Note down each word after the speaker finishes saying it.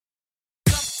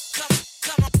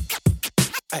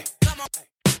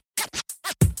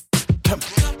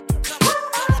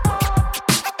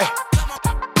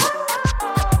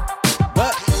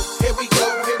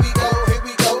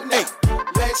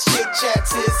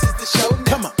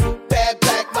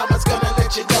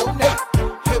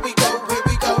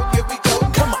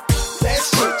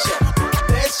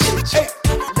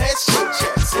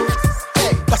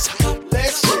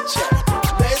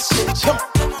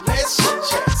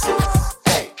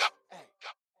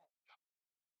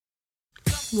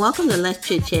Welcome to Let's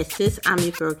Chit Chat Sis. I'm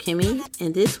your girl Kimmy,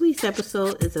 and this week's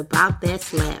episode is about that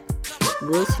slap,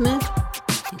 Will Smith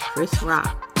and Chris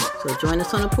Rock. So join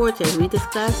us on the porch as we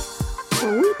discuss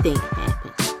what we think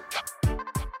happened.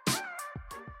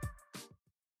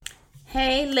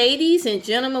 Hey, ladies and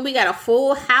gentlemen, we got a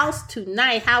full house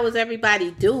tonight. How is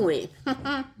everybody doing?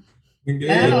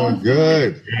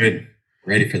 Good.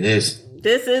 Ready for this.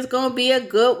 This is going to be a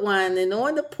good one. And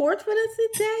on the porch with us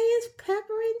today is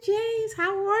Pepper and James.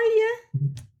 How are you?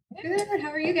 Good.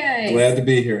 How are you guys? Glad to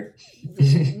be here.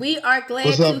 We are glad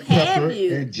What's to up, have Pepper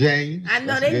you. and James? I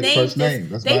know That's they a good names. first name.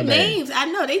 That's they my names. name. I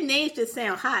know they names just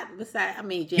sound hot. Besides,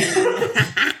 James.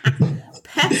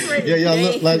 Pepper and Yeah,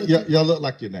 James. y'all look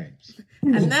like your names. I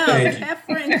know, Thank you.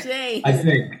 Pepper and James. I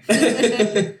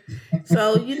think.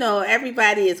 So,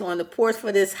 everybody is on the porch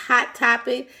for this hot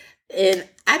topic. And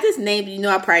I just named,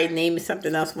 I probably name it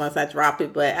something else once I drop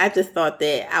it, but I just thought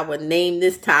that I would name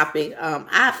this topic.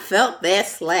 I felt that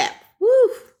slap.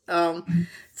 Woo!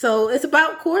 So it's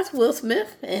about, of course, Will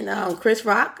Smith and Chris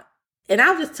Rock. And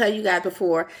I'll just tell you guys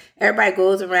before everybody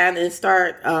goes around and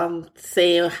start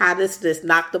saying how this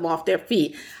knocked them off their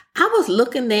feet. I was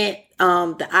looking at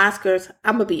the Oscars.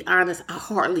 I'm going to be honest, I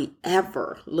hardly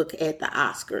ever look at the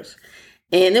Oscars.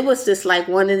 And it was just like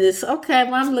one of this, okay,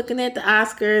 well, I'm looking at the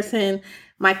Oscars and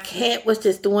my cat was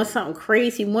just doing something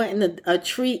crazy, wanting a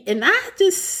treat. And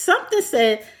something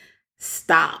said,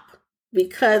 stop.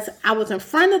 Because I was in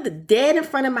front of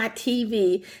my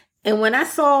TV. And when I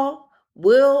saw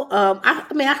Will,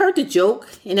 I heard the joke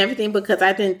and everything because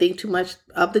I didn't think too much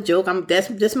of the joke. That's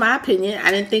just my opinion.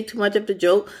 I didn't think too much of the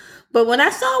joke. But when I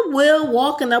saw Will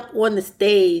walking up on the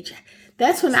stage,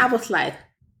 that's when I was like,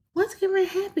 what's going to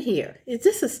happen here? Is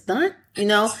this a stunt?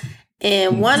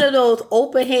 And one of those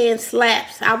open hand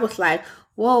slaps, I was like,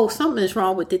 whoa, something is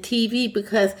wrong with the TV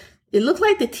because it looked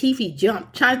like the TV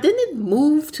jumped. Didn't it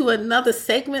move to another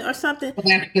segment or something?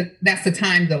 Well, that's the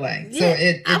time delay. Yeah, So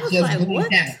it was just like, blew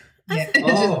what? down. Yeah.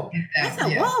 I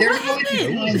said, whoa, what happened?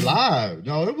 It was live.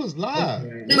 No, it was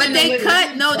live. But they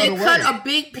cut a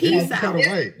big piece Yeah, out.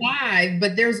 away. Live,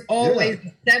 but there's always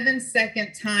a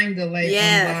 7-second time delay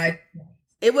on live.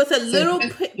 It was a little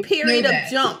period of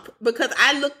that. jump because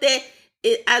I looked at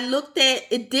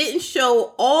it didn't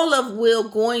show all of Will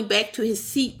going back to his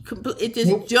seat. It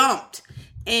just jumped.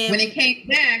 And when he came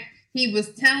back, he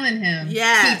was telling him,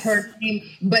 yes, keep her name,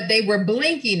 but they were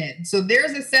blinking it. So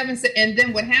there's a 7 second. And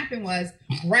then what happened was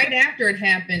right after it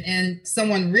happened and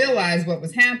someone realized what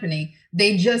was happening,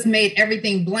 they just made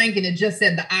everything blank and it just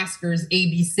said the Oscars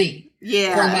ABC.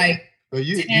 Yeah. For like, So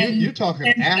you're talking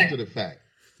after the fact.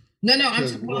 No, I'm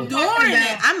during talking about.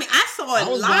 it. I saw it I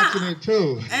was live. watching it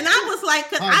too. And I was like,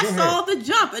 because I saw the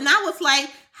jump, and I was like,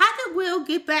 how did Will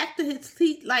get back to his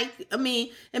seat? And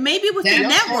maybe it was the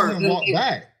network.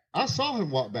 I saw him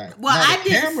walk back. Well, now, the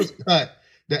cameras cut,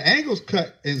 the angles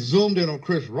cut and zoomed in on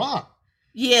Chris Rock.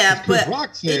 Yeah, Chris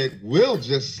Rock said, Will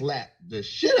just slapped the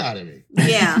shit out of me.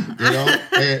 Yeah.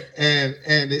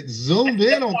 and it zoomed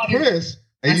in on Chris,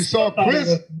 and you saw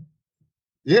Chris.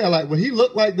 Yeah, like when he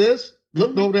looked like this,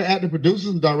 looked over there at the producers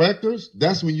and directors,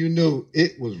 that's when you knew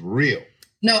it was real.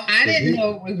 No, I didn't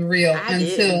know it was real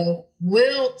until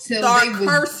Will started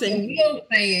cursing. Will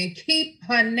saying, keep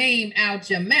her name out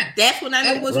your mouth. That's when I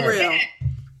knew it was real.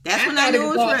 That's when I knew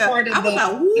it was real. I was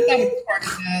like, woo. I thought it was part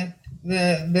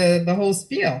of the whole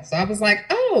spiel. So I was like,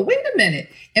 oh, wait a minute.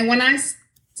 And when I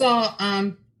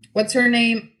saw, what's her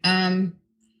name?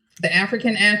 The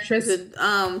African actress.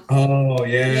 Oh,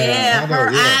 yeah. Yeah, her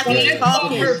eyes were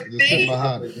talking. Her face,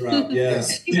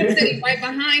 yes. she was sitting right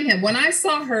behind him. When I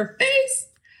saw her face,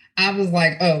 I was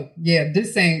like, oh, yeah,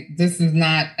 this is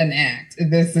not an act.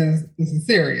 This is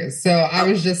serious. So I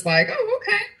was just like, oh,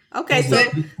 okay. Okay,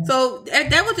 so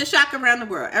that was a shock around the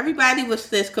world. Everybody was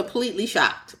just completely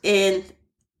shocked. And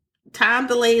time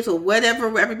delays or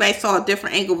whatever, everybody saw a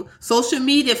different angle. Social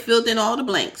media filled in all the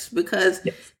blanks because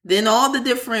then all the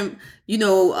different,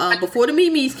 before the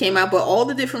memes came out, but all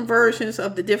the different versions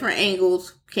of the different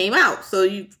angles came out. So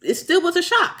it still was a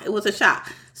shock. It was a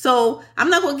shock. So I'm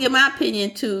not going to give my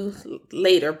opinion to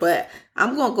later, but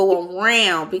I'm going to go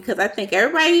around because I think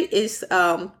everybody is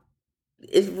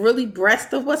really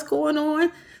abreast of what's going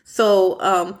on.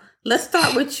 So let's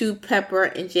start with you, Pepper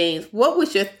and James. What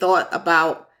was your thought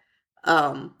about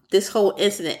this whole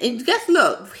incident? And guess,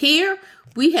 look, here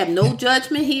we have no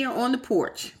judgment here on the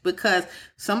porch because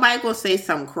somebody gonna say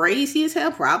something crazy as hell,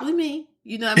 probably me.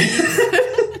 You know what I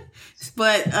mean?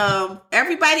 But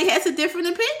everybody has a different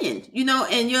opinion,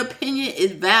 and your opinion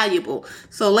is valuable.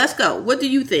 So let's go. What do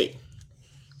you think?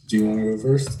 Do you want to go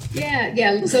first?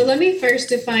 Yeah. So let me first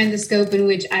define the scope in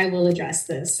which I will address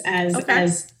this as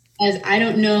as I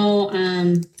don't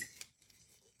know.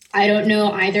 I don't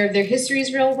know either of their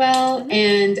histories real well,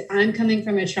 and I'm coming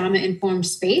from a trauma-informed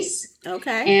space.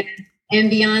 Okay. And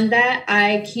beyond that,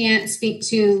 I can't speak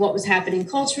to what was happening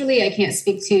culturally. I can't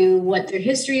speak to what their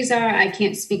histories are. I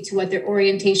can't speak to what their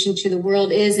orientation to the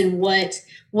world is and what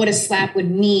a slap would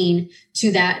mean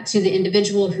to the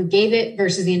individual who gave it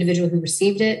versus the individual who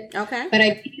received it. Okay. But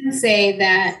I can say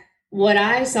that what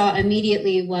I saw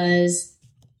immediately was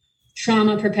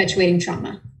trauma perpetuating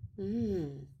trauma.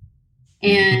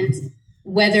 And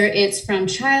whether it's from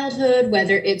childhood,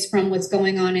 whether it's from what's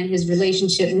going on in his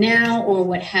relationship now or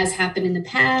what has happened in the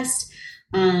past,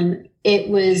 it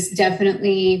was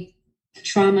definitely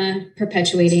trauma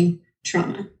perpetuating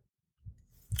trauma.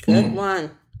 Good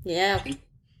one. Yeah.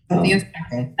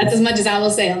 That's as much as I will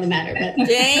say on the matter. But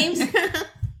James?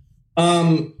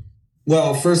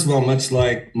 Well, first of all, much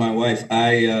like my wife,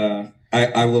 I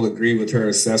will agree with her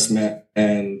assessment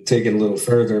and take it a little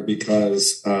further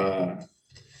because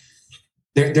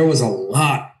there was a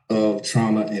lot of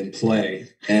trauma in play.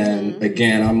 And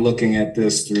again, I'm looking at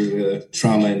this through the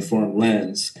trauma-informed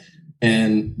lens.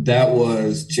 And that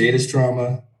was Jada's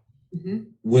trauma,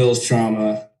 Will's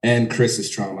trauma, and Chris's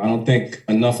trauma. I don't think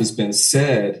enough has been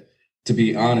said, to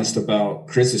be honest, about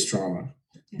Chris's trauma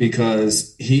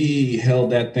because he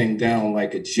held that thing down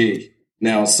like a G.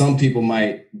 Now, some people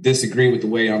might disagree with the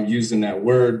way I'm using that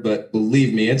word, but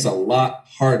believe me, it's a lot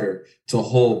harder to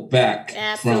hold back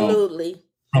Absolutely.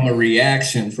 from a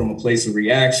reaction, from a place of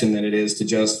reaction than it is to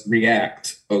just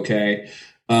react, okay?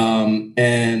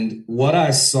 And what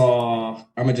I saw,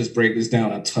 I'm going to just break this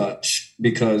down a touch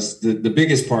because the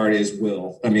biggest part is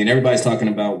Will. I mean, everybody's talking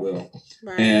about Will.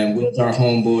 Right. And Will's our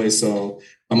homeboy, so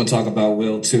I'm going to talk about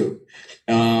Will too.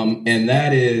 And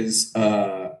that is...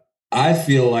 I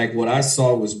feel like what I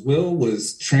saw was Will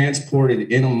was transported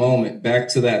in a moment back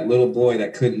to that little boy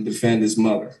that couldn't defend his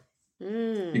mother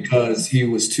because he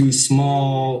was too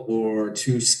small or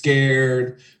too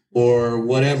scared or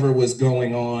whatever was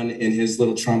going on in his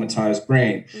little traumatized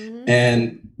brain.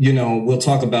 And, you know, we'll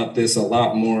talk about this a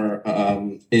lot more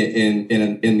in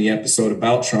the episode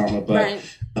about trauma, but,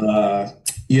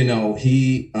 you know,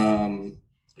 he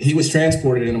was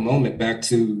transported in a moment back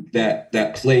to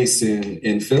that place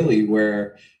in Philly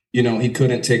where, you know, he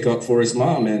couldn't take up for his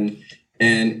mom and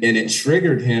it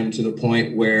triggered him to the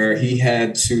point where he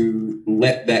had to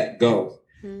let that go.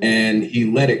 And he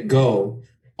let it go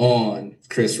on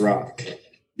Chris Rock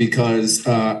because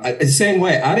the same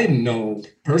way I didn't know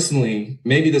personally,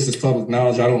 maybe this is public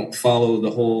knowledge. I don't follow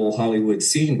the whole Hollywood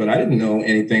scene, but I didn't know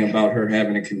anything about her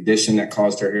having a condition that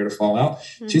caused her hair to fall out.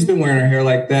 She's been wearing her hair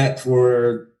like that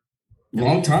for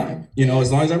long time, you know,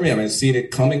 as long as I've seen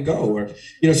it come and go, or,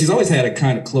 you know, she's always had a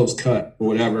kind of close cut or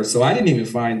whatever. So I didn't even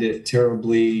find it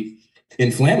terribly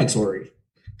inflammatory.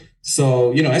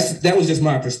 So, you know, that was just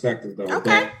my perspective though.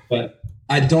 Okay. But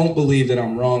I don't believe that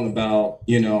I'm wrong about,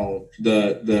 you know,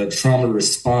 the trauma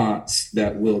response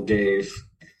that Will gave.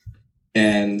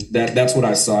 And that's what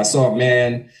I saw. I saw a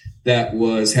man that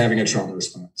was having a trauma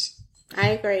response. I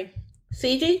agree.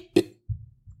 CG?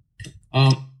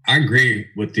 I agree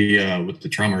with the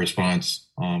trauma response.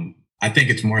 I think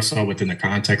it's more so within the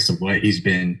context of what he's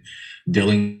been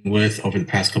dealing with over the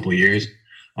past couple of years.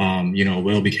 You know,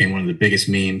 Will became one of the biggest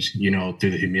memes, you know,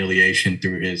 through the humiliation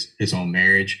through his own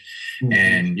marriage.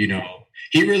 And, you know,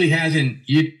 he really hasn't,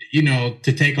 you know,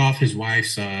 to take off his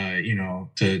wife's, you know,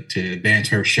 to advance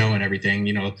her show and everything.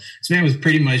 You know, this man was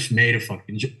pretty much made a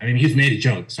fucking, he's made a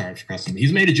joke. Sorry for cussing.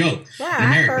 He's made a joke in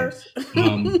America.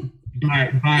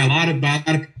 By a lot of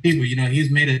people, you know,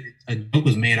 he's made a joke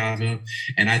was made out of him.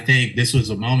 And I think this was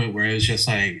a moment where it was just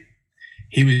like,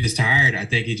 he was just tired. I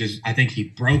think he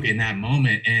broke in that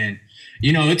moment. And,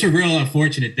 you know, it's a real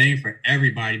unfortunate thing for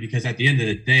everybody because at the end of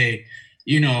the day,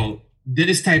 you know,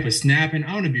 this type of snapping,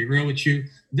 I want to be real with you.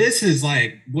 This is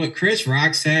like what Chris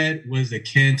Rock said was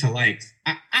akin to like,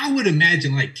 I would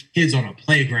imagine like kids on a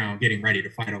playground getting ready to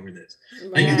fight over this.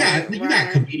 Like you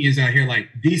got comedians out here like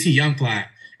DC Youngfly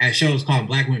at shows called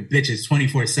Black Women Bitches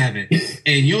 24/7,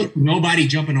 and nobody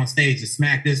jumping on stage to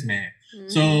smack this man.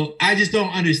 So I just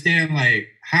don't understand like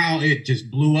how it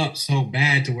just blew up so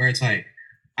bad to where it's like,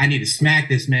 I need to smack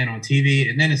this man on TV.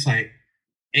 And then it's like,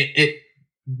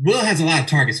 Will has a lot of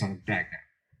targets on his back now.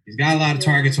 He's got a lot of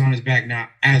targets on his back now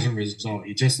as a result.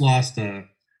 He just lost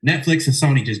Netflix and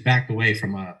Sony just backed away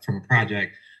from a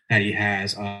project that he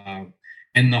has.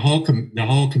 And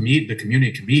the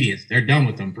community comedians, they're done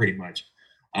with them pretty much.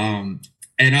 And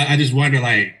I just wonder,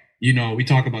 like, you know, we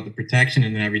talk about the protection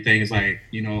and everything. It's like,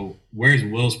 you know, where's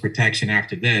Will's protection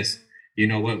after this? You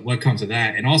know, what comes of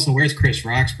that? And also, where's Chris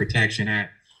Rock's protection at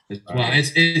as well.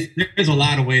 There's a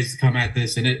lot of ways to come at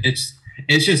this, and it's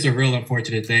just a real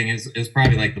unfortunate thing. It's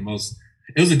probably like it was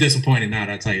a disappointing night,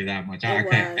 I'll tell you that much.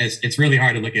 It's really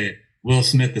hard to look at Will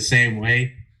Smith the same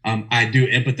way. I do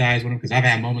empathize with him because I've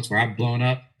had moments where I've blown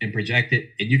up and projected,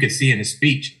 and you can see in his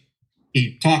speech,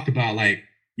 he talked about like,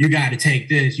 you got to take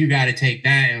this, you got to take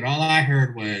that. And all I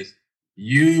heard was,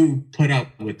 you put up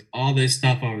with all this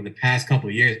stuff over the past couple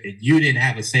of years, and you didn't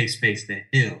have a safe space to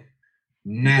heal.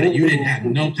 You didn't have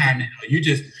no time to heal.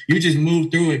 You just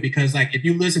moved through it because, like, if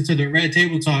you listen to the Red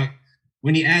Table Talk,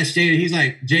 when he asked Jada, he's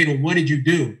like, Jada, what did you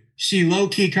do? She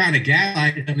low-key kind of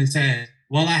gaslighted him and said,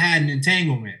 well, I had an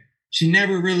entanglement. She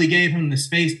never really gave him the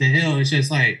space to heal. It's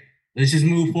just like, let's just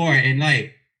move forward. And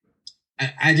like,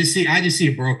 I just see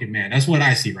a broken man. That's what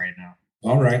I see right now.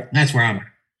 All right. That's where I'm at.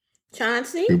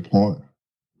 Chauncey? Good point.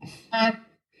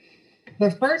 The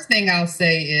first thing I'll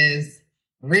say is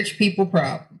rich people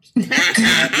problems.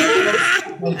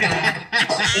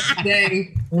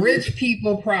 Okay. Rich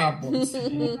people problems. I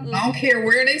don't care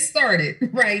where they started.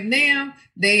 Right now,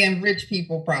 they in rich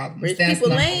people problems. Rich That's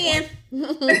people land.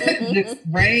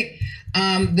 Right.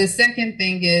 The second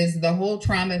thing is the whole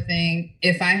trauma thing.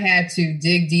 If I had to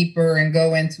dig deeper and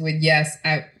go into it, yes,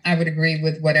 I would agree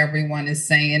with what everyone is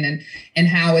saying and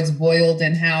how it's boiled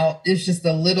and how it's just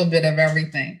a little bit of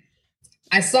everything.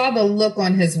 I saw the look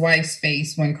on his wife's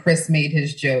face when Chris made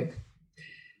his joke.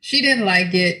 She didn't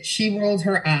like it. She rolled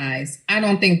her eyes. I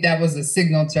don't think that was a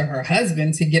signal to her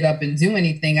husband to get up and do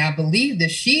anything. I believe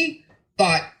that she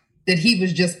thought that he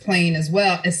was just playing as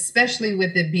well, especially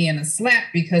with it being a slap,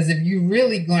 because if you're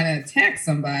really going to attack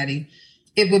somebody,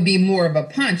 it would be more of a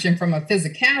punch. And from a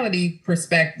physicality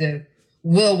perspective,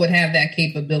 Will would have that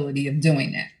capability of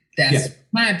doing that. That's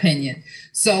my opinion.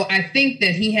 So I think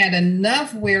that he had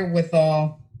enough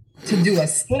wherewithal to do a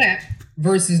slap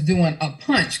versus doing a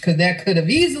punch, because that could have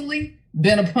easily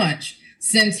been a punch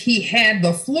since he had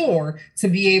the floor to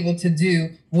be able to do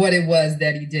what it was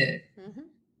that he did.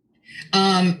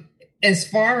 Mm-hmm. As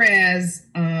far as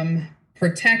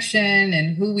protection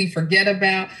and who we forget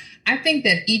about, I think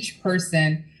that each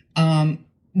person,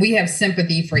 we have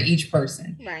sympathy for each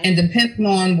person. Right. And depending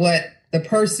on what the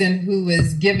person who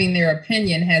is giving their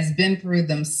opinion has been through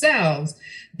themselves,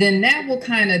 then that will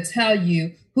kind of tell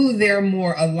you who they're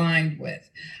more aligned with.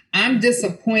 I'm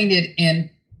disappointed in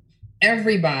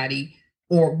everybody,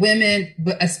 or women,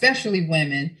 but especially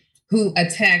women, who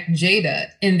attack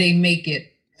Jada and they make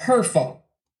it her fault.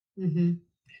 Mm-hmm.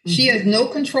 Mm-hmm. She has no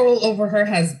control over her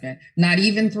husband, not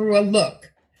even through a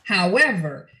look.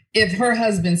 However, if her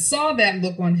husband saw that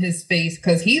look on his face,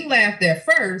 because he laughed at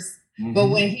first, mm-hmm. but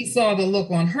when he saw the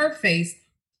look on her face,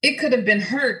 it could have been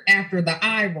hurt after the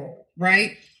eye roll,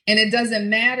 right? And it doesn't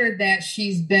matter that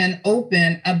she's been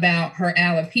open about her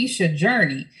alopecia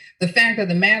journey. The fact of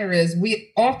the matter is,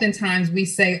 we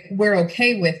say we're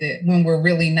okay with it when we're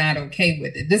really not okay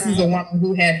with it. This is a woman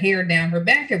who had hair down her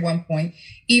back at one point,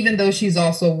 even though she's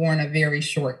also worn a very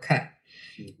short cut.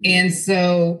 Mm-hmm. And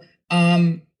so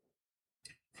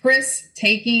Chris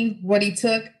taking what he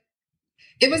took,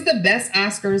 it was the best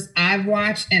Oscars I've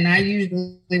watched, and I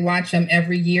usually watch them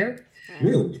every year.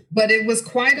 Really? But it was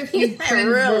quite a few.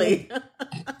 Really?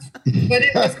 But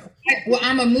it was quite, well,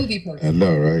 I'm a movie person. I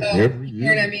know, right? So, you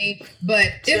know what I mean? But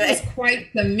it was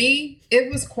quite, to me,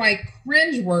 it was quite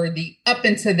cringeworthy up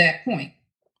until that point.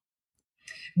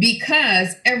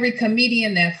 Because every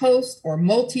comedian that hosts or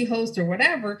multi-host or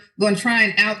whatever going to try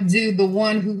and outdo the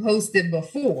one who hosted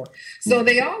before. So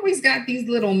they always got these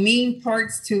little mean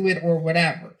parts to it or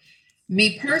whatever.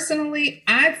 Me personally,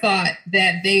 I thought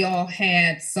that they all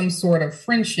had some sort of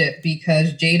friendship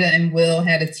because Jada and Will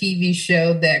had a TV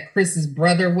show that Chris's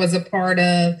brother was a part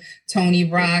of, Tony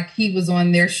Rock, he was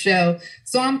on their show.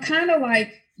 So I'm kind of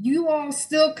like, you all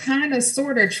still kind of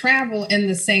sort of travel in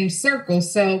the same circle.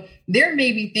 So there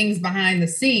may be things behind the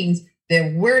scenes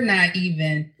that we're not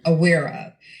even aware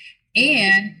of.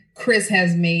 And Chris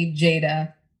has made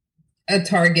Jada a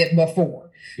target before.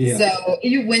 Yeah. So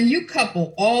when you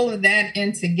couple all of that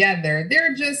in together,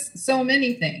 there are just so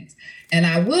many things. And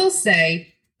I will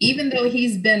say, even though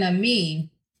he's been a meme,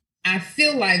 I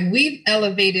feel like we've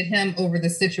elevated him over the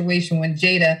situation when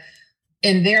Jada,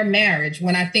 in their marriage,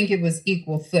 when I think it was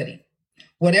equal footing.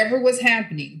 Whatever was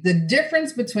happening, the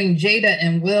difference between Jada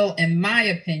and Will, in my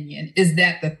opinion, is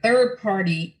that the third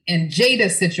party in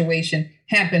Jada's situation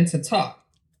happened to talk.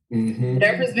 Mm-hmm.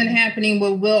 Whatever's been happening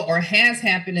with Will or has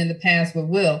happened in the past with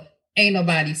Will, ain't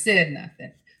nobody said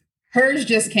nothing. Hers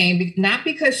just came not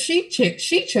because she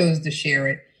chose to share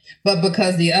it, but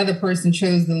because the other person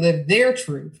chose to live their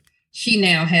truth. She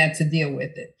now had to deal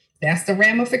with it. That's the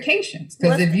ramifications.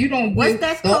 Because if you don't, what's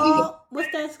that called?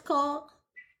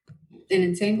 An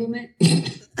entanglement?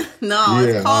 No,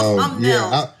 it's called something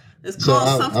else. It's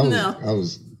called something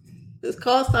else. It's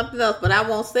called something else, but I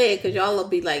won't say it because y'all will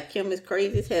be like, Kim is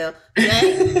crazy as hell.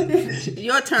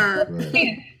 Your turn.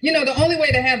 Right. You know, the only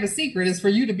way to have a secret is for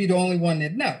you to be the only one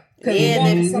that knows.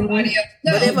 Yeah, somebody else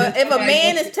knows. But if a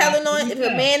man is telling on, if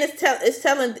a man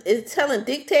is telling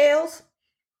details,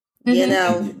 you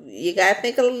know, you gotta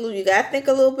think a little. You gotta think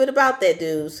a little bit about that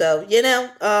dude. So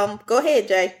go ahead,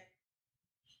 Jay.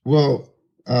 Well,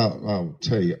 I'll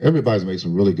tell you, everybody's made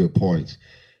some really good points.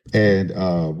 And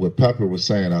what Pepper was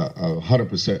saying, I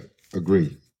 100%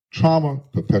 agree. Trauma,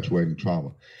 perpetuating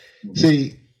trauma.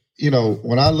 See,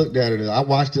 when I looked at it, I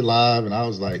watched it live and I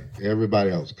was like,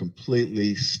 everybody else,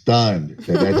 completely stunned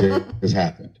that just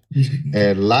happened.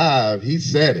 And live, he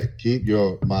said it, keep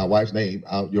my wife's name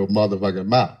out your motherfucking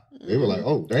mouth. They were like,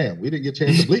 oh, damn, we didn't get a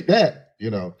chance to bleep that,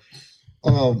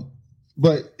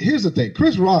 But here's the thing.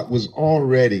 Chris Rock was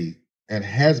already and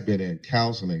has been in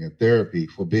counseling and therapy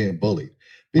for being bullied,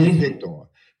 being picked on,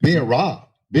 being robbed,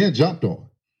 being jumped on.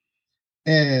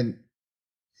 And,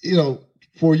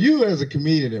 for you as a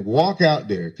comedian to walk out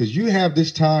there, because you have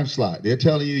this time slot, they're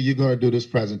telling you you're going to do this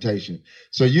presentation.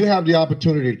 So you have the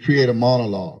opportunity to create a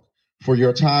monologue for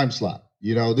your time slot.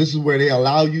 This is where they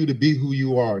allow you to be who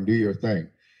you are and do your thing.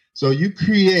 So you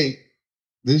create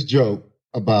this joke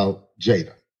about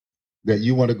Jada that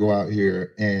you want to go out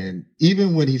here. And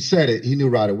even when he said it, he knew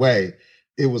right away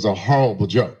it was a horrible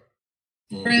joke.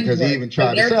 Because he even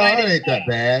tried to say, it ain't that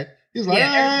bad. He's like, it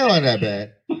ain't that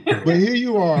bad. But here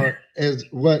you are, as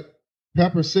what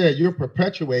Pepper said, you're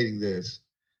perpetuating this.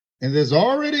 And there's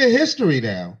already a history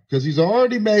now, because he's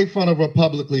already made fun of her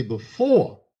publicly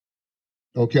before.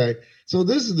 Okay? So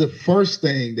this is the first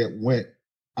thing that went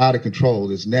out of control.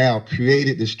 That's now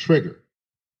created this trigger.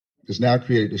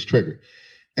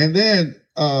 And then,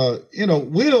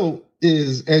 Will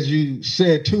is, as you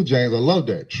said too, James, I love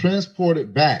that,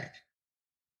 transported back,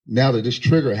 now that this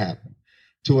trigger happened,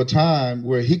 to a time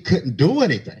where he couldn't do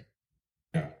anything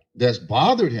that's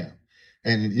bothered him.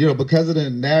 And, because of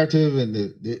the narrative and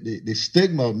the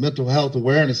stigma of mental health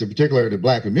awareness, in particular in the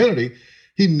Black community,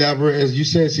 he never, as you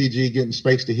said, CG, getting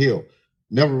space to heal,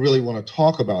 never really want to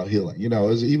talk about healing.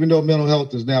 Even though mental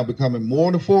health is now becoming more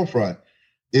in the forefront,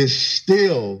 it's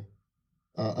still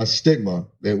a stigma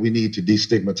that we need to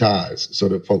destigmatize so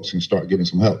that folks can start getting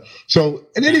some help. So,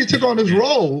 and then he took on this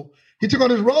role. He took on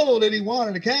this role that he won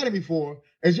an Academy for.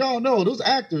 As y'all know, those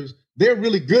actors, they're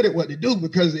really good at what they do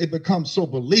because it becomes so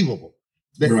believable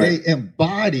that they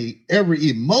embody every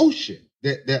emotion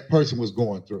that person was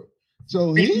going through.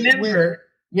 So he went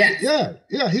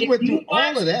through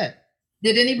all of that.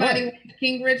 Did anybody watch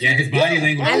King Richard? Yeah, his body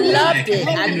language. I loved it.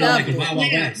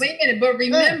 Wait a minute, but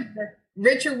remember,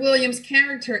 Richard Williams'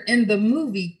 character in the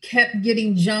movie kept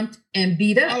getting jumped and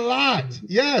beat up. A lot,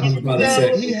 yes.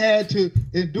 So he had to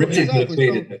endure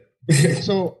exactly.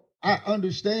 So I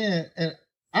understand, and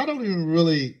I don't even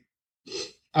really.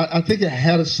 I think it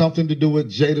had something to do with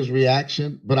Jada's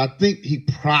reaction, but I think he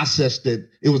processed it.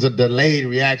 It was a delayed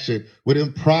reaction with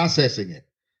him processing it,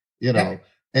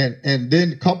 and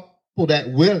then couple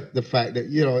that with the fact that,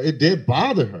 it did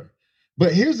bother her.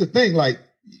 But here's the thing, like,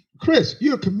 Chris,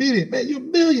 you're a comedian, man, you're a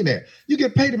millionaire. You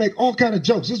get paid to make all kinds of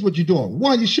jokes. This is what you're doing.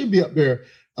 One, you shouldn't be up there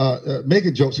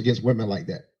making jokes against women like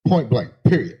that, point blank,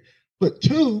 period. But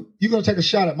two, you're going to take a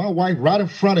shot at my wife right in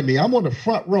front of me. I'm on the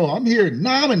front row. I'm here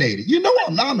nominated.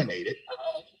 I'm nominated.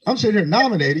 I'm sitting here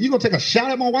nominated. You're going to take a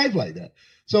shot at my wife like that.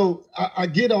 So I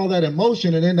get all that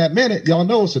emotion. And in that minute, y'all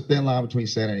know it's a thin line between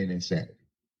sanity and insanity.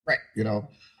 Right.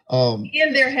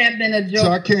 And there had been a joke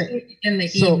so I can't, in the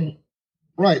evening.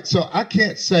 Right. So I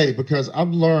can't say, because I've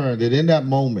learned that in that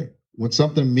moment, when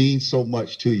something means so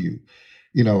much to you,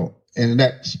 and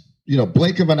that,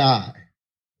 blink of an eye,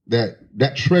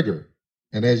 that trigger,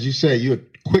 and as you say, you're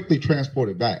quickly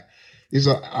transported back. Is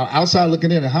outside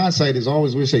looking in hindsight is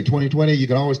always, we say 2020, you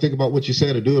can always think about what you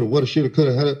said or do it or what it should have,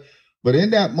 could have. But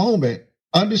in that moment,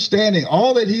 understanding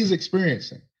all that he's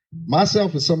experiencing,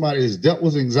 myself as somebody that's dealt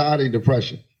with anxiety and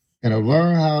depression, and I've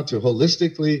learned how to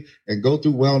holistically and go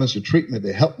through wellness and treatment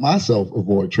to help myself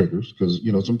avoid triggers, because,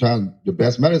 sometimes the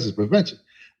best medicine is prevention.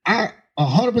 I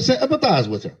 100% empathize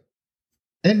with him.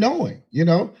 And knowing,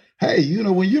 hey,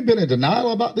 when you've been in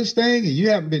denial about this thing and you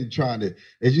haven't been trying to,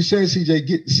 as you said,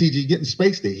 CG, getting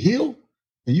space to heal,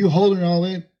 and you holding it all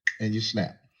in and you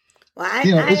snap. Well,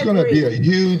 it's going to be a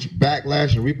huge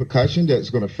backlash and repercussion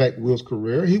that's going to affect Will's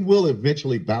career. He will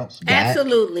eventually bounce back.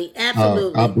 Absolutely.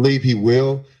 I believe he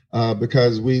will,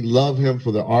 because we love him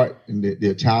for the art and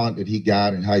the talent that he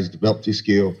got and how he's developed his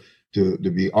skill. to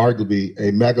be arguably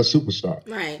a mega superstar.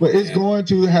 Right. But it's going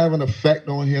to have an effect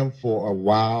on him for a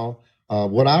while.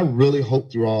 What I really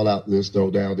hope through all out this, though,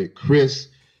 now that Chris,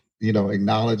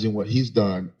 acknowledging what he's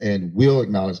done and will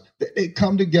acknowledge that they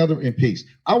come together in peace.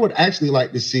 I would actually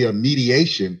like to see a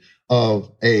mediation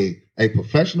of a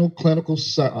professional clinical,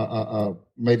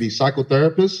 maybe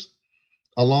psychotherapist,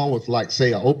 along with, like,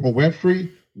 say, Oprah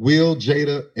Winfrey, Will,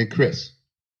 Jada, and Chris.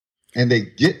 And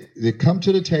they come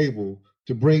to the table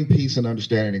to bring peace and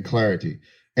understanding and clarity.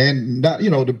 And not,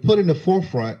 to put in the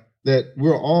forefront that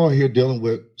we're all here dealing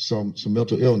with some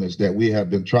mental illness that we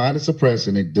have been trying to suppress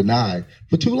and deny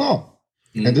for too long.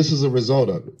 Mm-hmm. And this is a result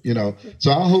of it,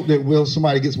 So I hope that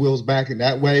somebody gets Will's back in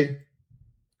that way,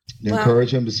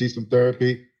 encourage him to see some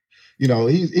therapy. He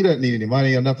doesn't need any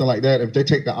money or nothing like that. If they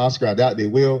take the Oscar, I doubt they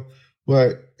will.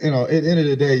 But, at the end of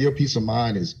the day, your peace of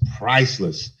mind is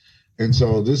priceless. And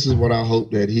so this is what I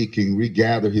hope that he can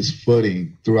regather his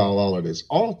footing throughout all of this.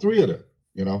 All three of them,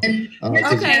 And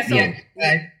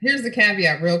here's the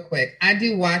caveat real quick. I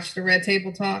do watch the Red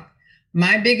Table Talk.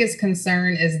 My biggest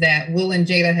concern is that Will and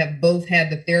Jada have both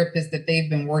had the therapist that they've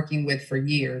been working with for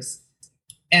years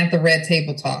at the Red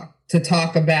Table Talk to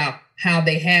talk about how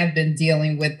they have been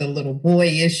dealing with the little boy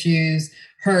issues,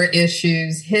 her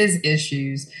issues, his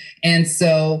issues. And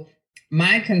so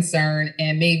my concern,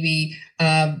 and maybe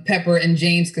Pepper and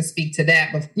James could speak to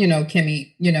that, but,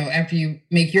 Kimmy, after you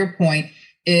make your point,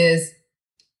 is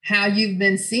how you've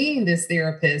been seeing this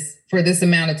therapist for this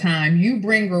amount of time. You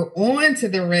bring her on to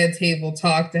the Red Table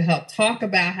Talk to help talk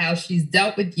about how she's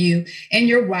dealt with you and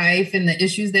your wife and the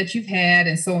issues that you've had.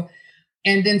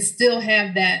 And then still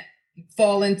have that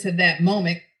fall into that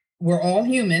moment. We're all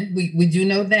human. We do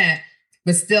know that,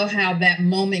 but still how that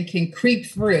moment can creep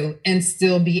through and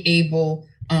still be able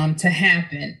to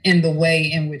happen in the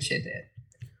way in which it did.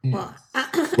 Well, I'm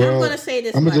going to say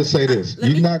this. I'm going to just say this.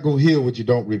 You're not going to heal what you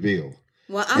don't reveal.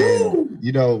 Well,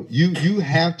 you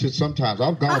have to sometimes.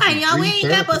 I've gone. Okay, y'all, we ain't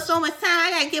got but so much time.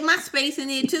 I got to get my space in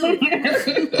here too.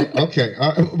 Okay,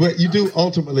 but you do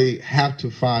ultimately have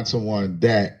to find someone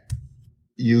that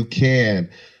you can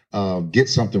get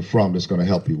something from that's going to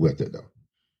help you with it, though.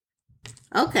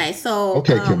 Okay, so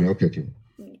okay, Kimmy.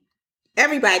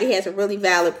 Everybody has a really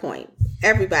valid point.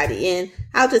 Everybody, and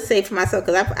I'll just say for myself,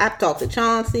 because I've talked to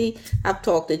Chauncey, I've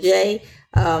talked to Jay.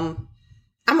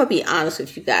 I'm gonna be honest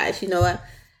with you guys. You know what?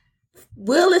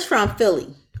 Will is from Philly,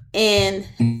 and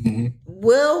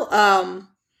Will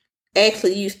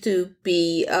actually used to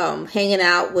be hanging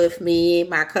out with me,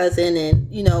 my cousin, and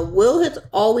Will has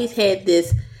always had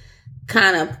this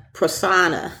kind of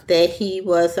persona that he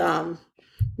was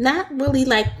not really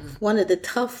like one of the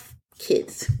tough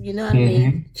kids. You know what I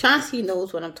mean? Chauncey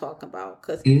knows what I'm talking about.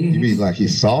 Cause you mean like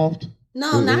he's soft?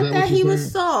 No, not that he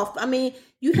was soft. I mean,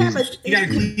 you have a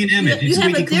clean image. You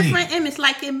have a different image.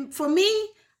 Like for me,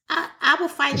 I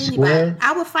would fight anybody.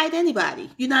 I would fight anybody.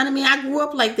 You know what I mean? I grew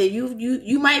up like that.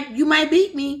 You might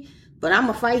beat me, but I'm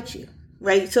gonna fight you,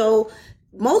 right? So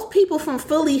most people from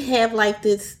Philly have like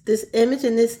this image,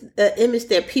 and this image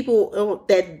that people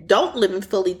that don't live in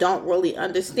Philly don't really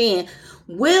understand.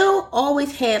 Will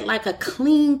always had like a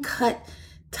clean cut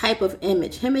type of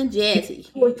image. Him and Jazzy.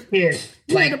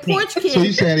 The porch kid. So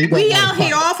you saying we out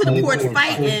here off of the porch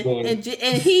fighting,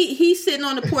 and he's sitting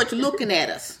on the porch looking at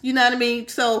us. You know what I mean?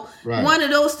 So one of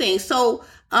those things. So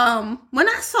when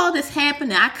I saw this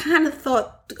happening, I kind of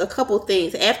thought a couple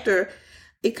things after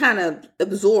it kind of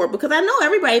absorbed, because I know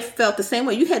everybody felt the same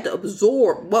way. You had to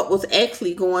absorb what was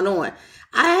actually going on.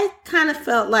 I kind of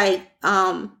felt like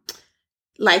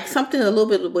something a little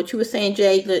bit of what you were saying,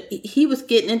 Jay, that he was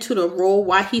getting into the role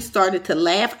while he started to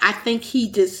laugh. I think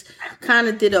he just kind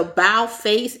of did a bow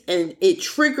face, and it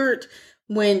triggered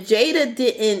when Jada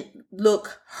didn't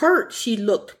look hurt. She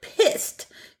looked pissed.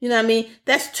 You know what I mean?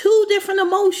 That's two different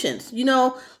emotions.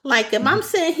 Like if I'm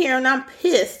sitting here and I'm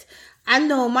pissed, I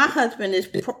know my husband is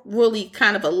really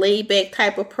kind of a laid back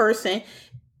type of person.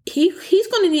 He's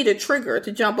going to need a trigger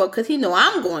to jump up, because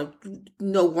I'm going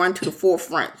to run to the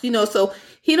forefront, so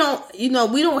he don't,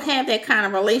 we don't have that kind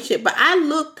of relationship. But I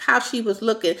looked how she was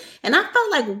looking, and I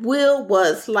felt like Will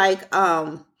was like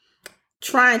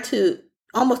trying to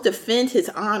almost defend his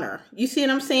honor. You see what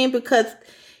I'm saying? Because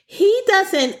he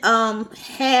doesn't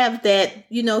have that,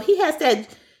 he has that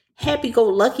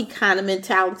happy-go-lucky kind of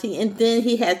mentality, and then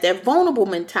he has that vulnerable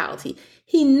mentality.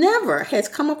 He never has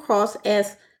come across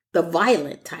as the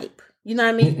violent type, you know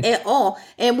what I mean, at all.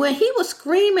 And when he was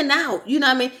screaming out, you know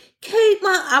what I mean, Kate,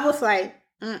 I was like,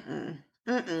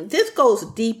 This goes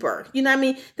deeper. You know what I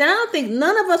mean? Then I don't think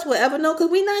none of us will ever know because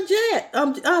we not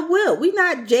Will. We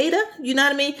not Jada. You know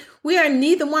what I mean? We are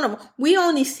neither one of them. We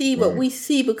only see what we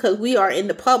see because we are in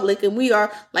the public and we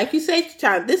are, like you say,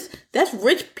 John, that's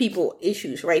rich people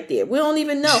issues right there. We don't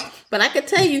even know. But I can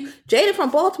tell you, Jada from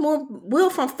Baltimore,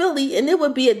 Will from Philly, and it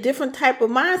would be a different type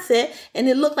of mindset, and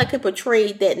it looked like it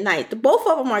portrayed that night. Both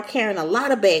of them are carrying a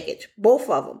lot of baggage. Both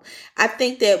of them. I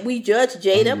think that we judge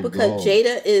Jada because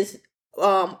Jada is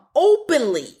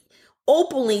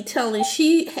openly telling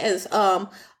she has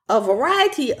a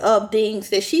variety of things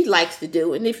that she likes to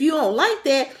do, and if you don't like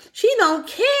that, she don't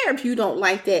care if you don't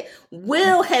like that.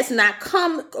 Will has not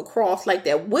come across like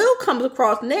that. Will comes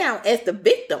across now as the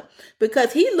victim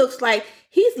because he looks like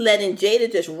he's letting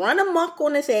Jada just run amok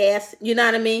on his ass, you know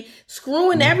what I mean?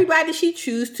 Screwing everybody she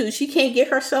chooses to. She can't get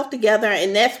herself together,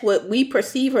 and that's what we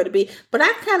perceive her to be. But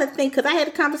I kind of think, because I had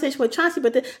a conversation with Chauncey,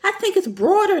 but I think it's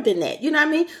broader than that, you know what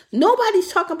I mean?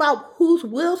 Nobody's talking about who's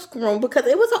Will screwing because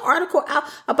it was an article out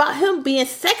about him being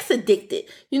sex addicted.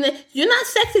 You know, you're not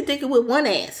sex addicted with one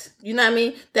ass. You know what I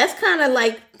mean? That's kind of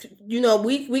like, you know,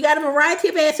 we got a variety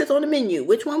of asses on the menu.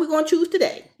 Which one we going to choose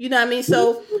today? You know what I mean?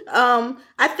 So,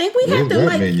 I think we have to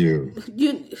like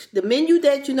the menu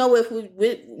that, you know, if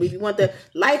you want the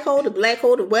light hole, the black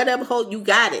hole, the whatever hole, you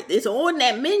got it. It's on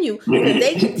that menu because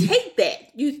they can take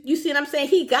that. You see what I'm saying?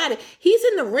 He got it. He's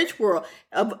in the rich world.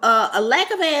 A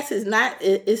lack of ass is not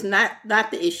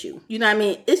the issue. You know what I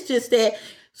mean? It's just that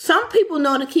some people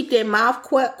know to keep their mouth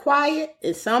quiet,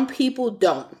 and some people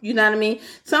don't. You know what I mean?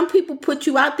 Some people put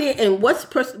you out there, and what's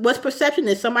perception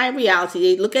is somebody's reality.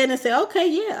 They look at it and say, okay,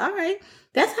 yeah, all right.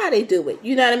 That's how they do it.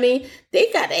 You know what I mean?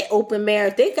 They got that open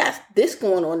marriage. They got this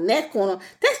going on, that going on.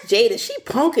 That's Jada. She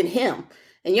punking him.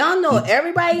 And y'all know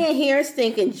everybody in here is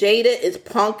thinking Jada is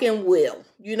punking Will.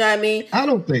 You know what I mean? I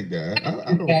don't think that.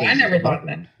 I never thought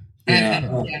that.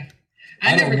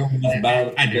 I don't know enough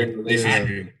about their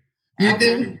relationship. You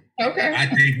do? Okay. I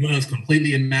think Will's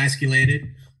completely emasculated.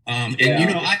 And you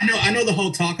know, I know the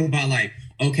whole talk about like,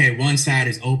 okay, one side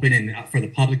is open and for the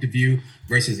public to view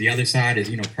versus the other side is,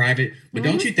 you know, private. But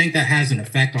don't you think that has an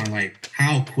effect on like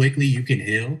how quickly you can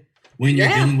heal when you're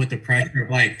dealing with the pressure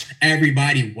of like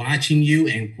everybody watching you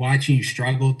and watching you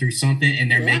struggle through something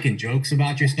and they're making jokes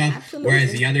about your stuff. Absolutely.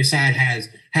 Whereas the other side has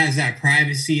that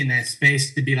privacy and that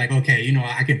space to be like, okay, you know,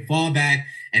 I can fall back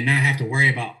and not have to worry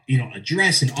about, you know,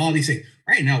 addressing all these things.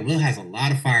 Right now, Will has a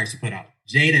lot of fires to put out.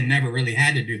 Jada never really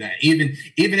had to do that. Even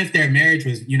if their marriage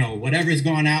was, you know, whatever is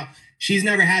going out, she's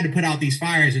never had to put out these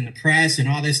fires in the press and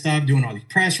all this stuff, doing all these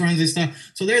press runs and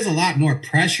stuff. So there's a lot more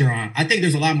pressure on. I think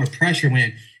there's a lot more pressure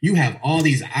when you have all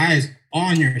these eyes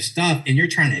on your stuff and you're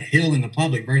trying to heal in the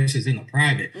public versus in the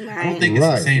private. Right. I don't think it's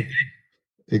the same thing.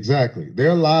 Exactly.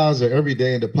 Their lives are every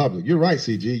day in the public. You're right,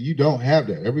 CG. You don't have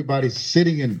that. Everybody's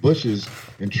sitting in bushes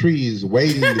and trees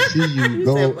waiting to see you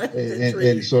go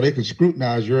and so they can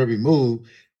scrutinize your every move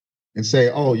and say,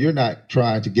 oh, you're not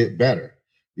trying to get better,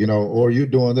 you know, or you're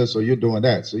doing this or you're doing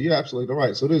that. So you're absolutely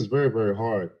right. So it is very, very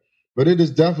hard. But it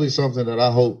is definitely something that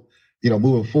I hope, you know,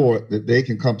 moving forward, that they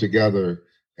can come together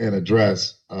and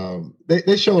address.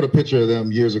 They showed a picture of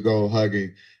them years ago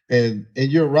hugging. And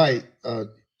you're right,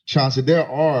 Chauncey, there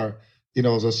are, you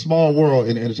know, it's a small world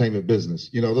in the entertainment business.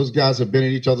 You know, those guys have been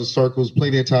in each other's circles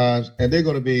plenty of times, and they're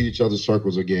going to be in each other's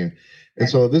circles again. And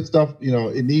so this stuff, you know,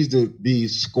 it needs to be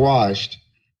squashed.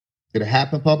 It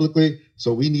happened publicly,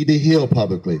 so we need to heal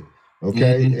publicly,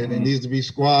 okay? Mm-hmm. And it needs to be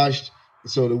squashed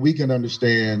so that we can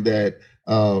understand that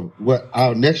what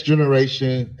our next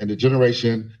generation and the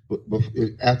generation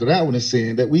after that one is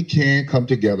seeing that we can come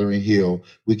together and heal.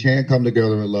 We can come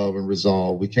together in love and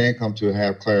resolve. We can come to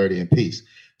have clarity and peace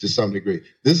to some degree.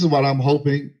 This is what I'm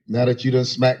hoping now that you done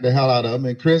smacked the hell out of them.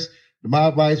 And Chris, my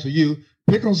advice for you,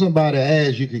 pick on somebody's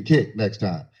ass you can kick next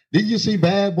time. Did you see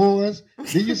Bad Boys?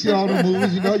 Did you see all the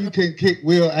movies? You know you can kick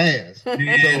Will ass. Yeah, so,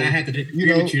 I had to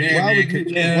agree with you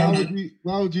there.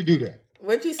 Why would you do that?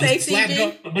 What'd you say,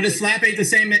 CG? But a slap ain't the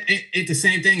same. Ain't the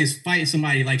same thing as fighting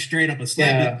somebody like straight up. A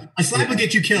slap. A slap will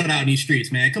get you killed out in these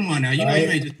streets, man. Come on now. You know you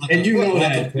ain't just. And you know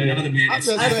that. A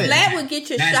slap would get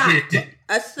you shot.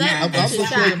 A slap would get you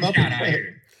shot.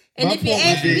 And if you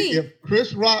ask me, if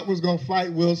Chris Rock was gonna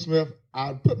fight Will Smith,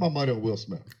 I'd put my money on Will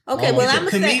Smith. Okay, well, I'm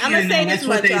gonna say this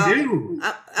much, y'all. Do.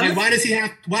 Like, why does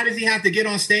he have to get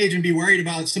on stage and be worried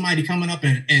about somebody coming up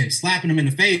and slapping him in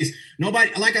the face?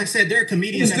 Nobody, like I said, there are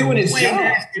comedians that are way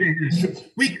nastier than him.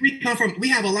 We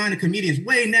have a line of comedians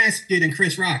way nastier than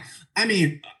Chris Rock. I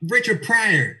mean, Richard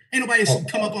Pryor. Ain't nobody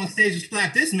come up on stage and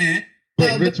slap this man.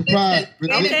 Richard Pryor.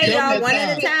 Okay, y'all, one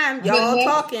at a time. Y'all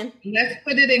talking. Let's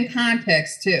put it in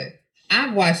context too.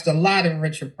 I've watched a lot of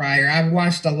Richard Pryor. I've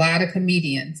watched a lot of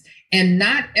comedians, and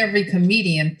not every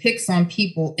comedian picks on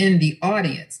people in the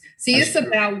audience. See, it's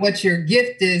about what your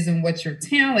gift is and what your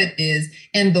talent is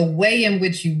and the way in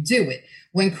which you do it.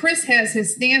 When Chris has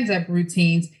his stand-up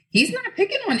routines, he's not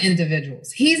picking on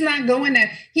individuals. He's not going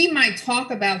that. He might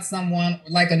talk about someone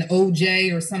like an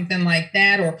OJ or something like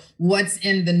that, or what's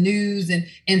in the news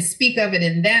and speak of it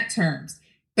in that terms.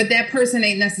 But that person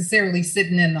ain't necessarily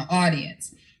sitting in the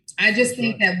audience. I just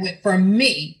think that for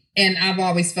me, and I've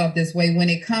always felt this way when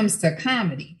it comes to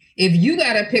comedy, if you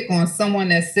got to pick on someone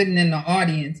that's sitting in the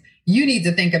audience, you need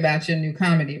to think about your new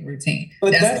comedy routine.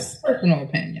 But that's a personal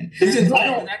opinion.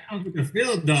 That comes with the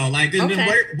field, though. Like,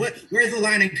 where's the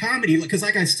line in comedy? Because,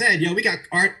 like I said, we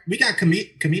got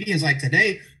comedians like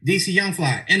today, DC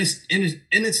Youngfly,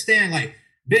 in the stand, like,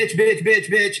 bitch,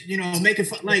 making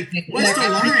fun. Like, what's the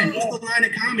line? What's the line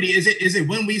in comedy? Is it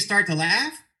when we start to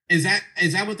laugh? Is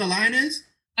that what the line is?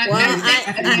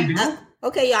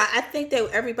 Okay, y'all. I think that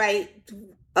everybody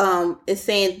is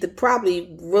saying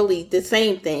probably really the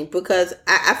same thing, because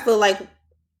I feel like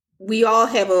we all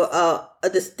have a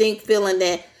distinct feeling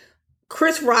that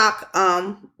Chris Rock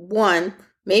won.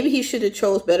 Maybe he should have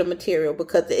chose better material,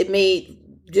 because it made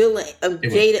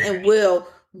Jada and Will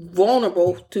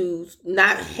vulnerable to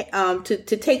not to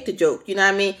take the joke. You know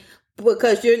what I mean?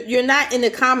 Because you're not in the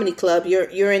comedy club. You're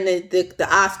in the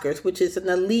Oscars, which is an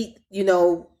elite,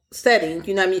 setting.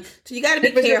 You know what I mean? So you got to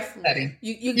be careful.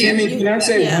 Can I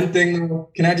say one thing though?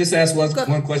 Can I just ask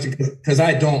one question? Because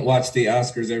I don't watch the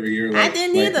Oscars every year. I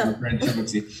didn't either. My friend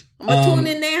Chelsea. I'm gonna tune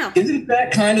in now. Isn't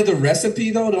that kind of the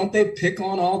recipe though? Don't they pick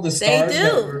on all the stars?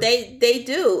 They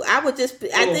do. I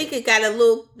think it got a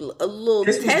little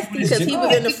testy because he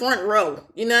was in the front row.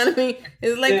 You know what I mean?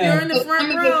 It's like you're in the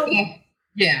front row.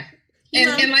 Yeah.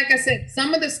 And like I said,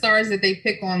 some of the stars that they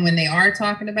pick on when they are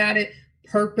talking about it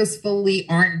purposefully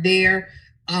aren't there.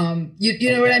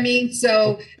 You know what I mean?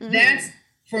 So that's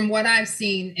from what I've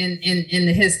seen in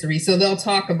the history. So they'll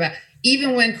talk about,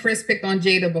 even when Chris picked on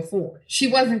Jada before, she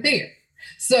wasn't there.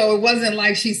 So it wasn't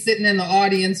like she's sitting in the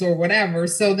audience or whatever.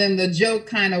 So then the joke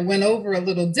kind of went over a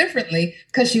little differently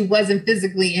because she wasn't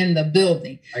physically in the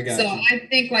building. I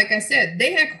think, like I said,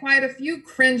 they had quite a few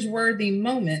cringeworthy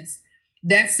moments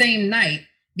that same night,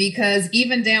 because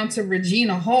even down to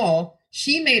Regina Hall,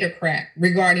 she made a crack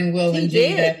regarding Will and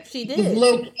Jada. She did. It was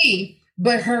low key,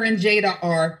 but her and Jada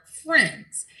are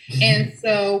friends. And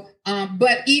so,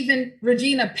 but even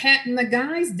Regina patting the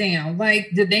guys down,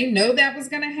 like, did they know that was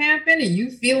going to happen? And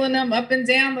you feeling them up and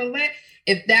down the leg?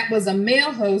 If that was a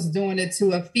male host doing it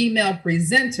to a female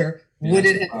presenter, would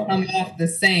it have come off the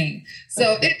same?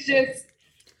 So it's just,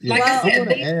 like I said,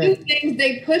 they do things,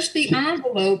 they push the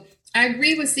envelope. I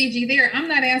agree with CG there. I'm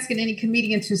not asking any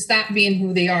comedian to stop being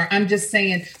who they are. I'm just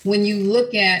saying, when you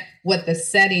look at what the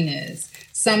setting is,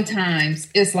 sometimes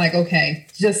it's like, okay,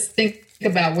 just think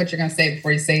about what you're going to say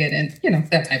before you say it, and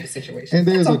that type of situation. And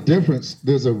there's a difference.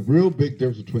 There's a real big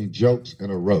difference between jokes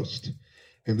and a roast.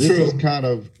 And this is kind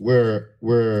of where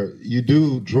you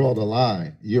do draw the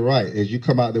line. You're right. As you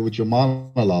come out there with your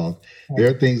monologue, there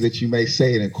are things that you may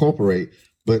say and incorporate,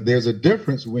 but there's a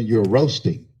difference when you're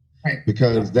roasting. Right.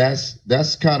 Because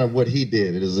that's kind of what he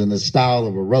did. It is in the style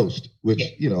of a roast, which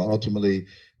ultimately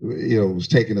was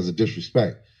taken as a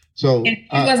disrespect. So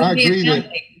I agree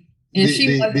that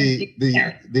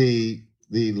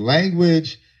the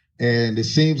language, and it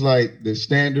seems like the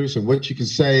standards and what you can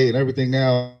say and everything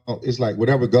now is like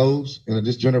whatever goes in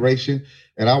this generation.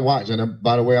 And I watch, and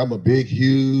by the way, I'm a big,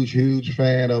 huge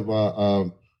fan of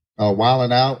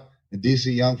Wildin' Out and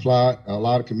DC Youngfly. A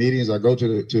lot of comedians. I go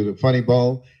to the Funny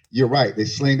Bone. You're right. They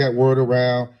sling that word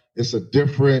around. It's a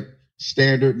different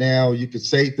standard now. You could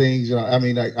say things. I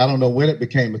mean, I don't know when it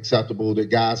became acceptable that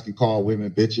guys can call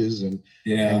women bitches, and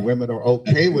women are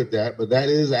okay with that. But that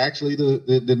is actually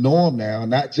the norm now,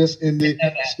 not just in the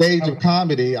stage of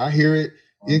comedy. I hear it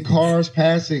in cars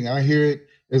passing. I hear it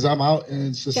as I'm out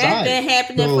in society. That's been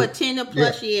happening for 10 or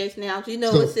plus years now.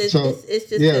 It's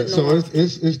just so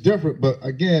it's different. But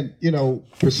again,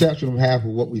 perception of half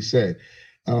of what we said.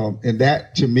 And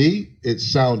that, to me, it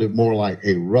sounded more like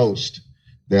a roast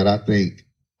that I think,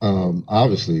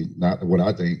 obviously not what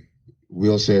I think.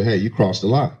 Will said, "Hey, you crossed the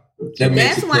line." Let me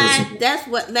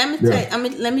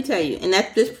tell you, and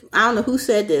that's just, I don't know who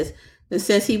said this, but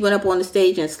since he went up on the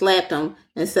stage and slapped him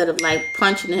instead of like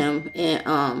punching him, and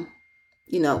I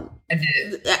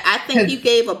think he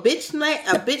gave a bitch slap.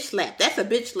 That's a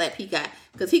bitch slap he got,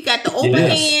 because he got the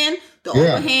overhand,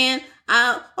 overhand.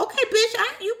 Okay, bitch,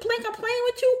 I'm playing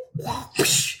with you.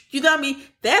 You know what I mean?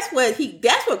 That's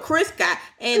what Chris got,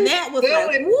 and that was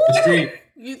like, woo.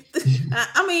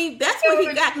 I mean, that's what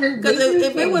he got. Because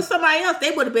if it was somebody else,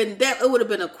 they would have been that. It would have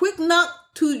been a quick knock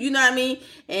to, you know what I mean,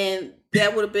 and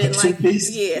that would have been like,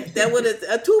 yeah, that would have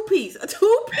a two piece.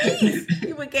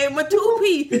 He would gave him a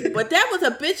 2-piece, but that was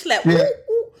a bitch slap. Yeah.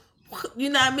 You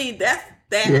know what I mean? That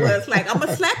was like, I'm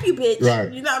gonna slap you, bitch.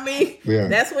 Right. You know what I mean? Yeah.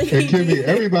 That's what he Kimmy, did.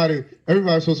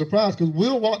 everybody's so surprised because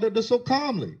Will walked up there so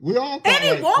calmly. We all thought,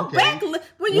 and he walked back.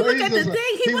 When you look at the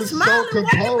thing, he was smiling. So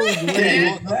composed.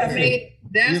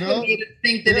 That's what made us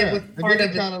think that it was part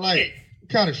of it.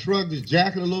 Kind of shrugged his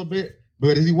jacket a little bit.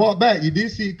 But as he walked back, you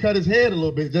did see he cut his head a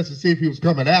little bit just to see if he was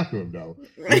coming after him, though.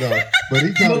 You know, but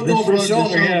he kind of over his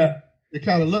shoulder. Yeah. He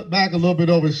kind of looked back a little bit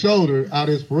over his shoulder, out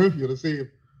his peripheral, to see if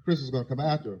Chris was going to come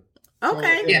after him.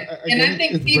 Okay. So, yeah, again, and I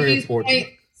think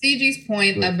CG's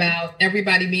point about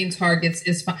everybody being targets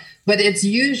is fine, but it's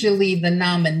usually the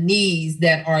nominees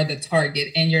that are the target,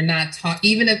 and you're not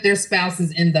even if their spouse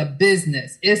is in the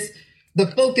business. It's the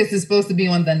focus is supposed to be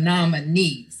on the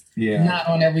nominees. Yeah. Not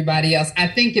on everybody else. I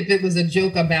think if it was a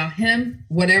joke about him,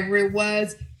 whatever it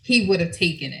was, he would have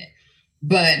taken it.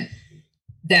 But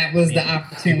that was the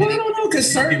opportunity. Well, I don't know,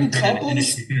 because certain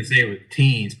couples. You're gonna say it with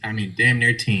teens. I mean, damn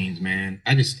near teens, man.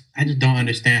 I just don't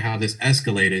understand how this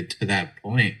escalated to that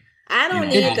point. I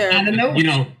don't either. I don't know. You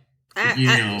know.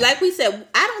 Like we said,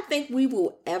 I don't think we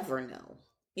will ever know.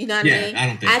 You know what I mean?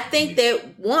 I think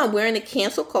that one, we're in a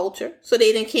cancel culture, so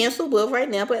they didn't cancel Will right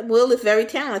now, but Will is very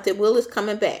talented. Will is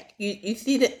coming back. You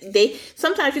see that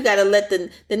sometimes you got to let the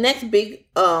next big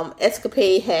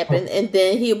escapade happen, and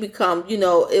then he'll become,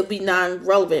 it'll be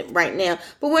non-relevant right now.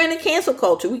 But we're in a cancel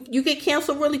culture. You get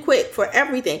canceled really quick for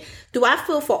everything. Do I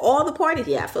feel for all the parties?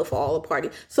 Yeah, I feel for all the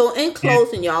parties. So in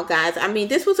closing, y'all guys, I mean,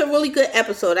 this was a really good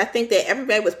episode. I think that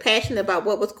everybody was passionate about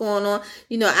what was going on.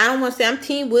 I don't want to say I'm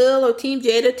Team Will or Team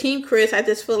Jada, Team Chris. I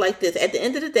just feel like this. At the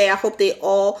end of the day, I hope they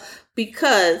all,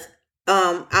 because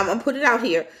I'm going to put it out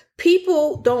here.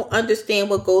 People don't understand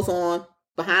what goes on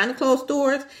behind the closed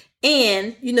doors.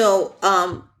 And,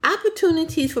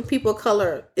 opportunities for people of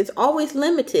color is always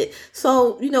limited.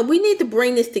 So, we need to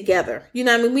bring this together. You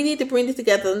know what I mean? We need to bring this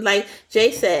together. And like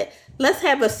Jay said, let's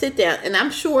have a sit down. And I'm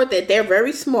sure that they're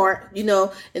very smart,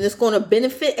 and it's going to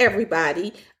benefit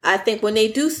everybody. I think when they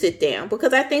do sit down,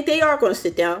 because I think they are going to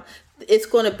sit down, it's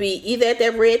going to be either at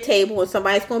that red table and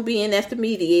somebody's going to be in as the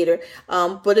mediator,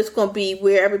 but it's going to be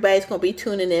where everybody's going to be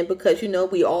tuning in because,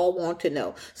 we all want to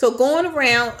know. So going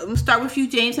around, I'm going to start with you,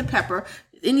 James and Pepper.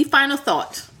 Any final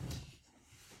thoughts?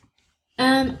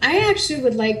 I actually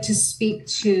would like to speak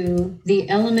to the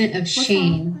element of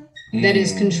shame that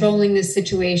is controlling this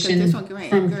situation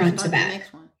from front to back.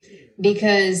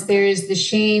 Because there is the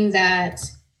shame that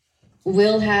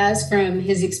Will has from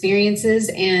his experiences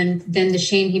and then the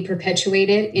shame he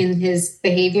perpetuated in his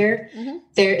behavior. Mm-hmm.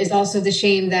 There is also the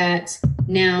shame that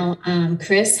now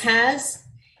Chris has.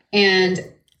 And,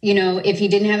 if he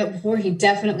didn't have it before, he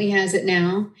definitely has it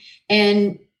now.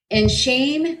 And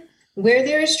shame, where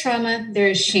there is trauma, there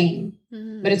is shame,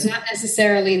 but it's not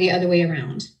necessarily the other way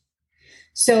around.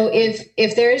 So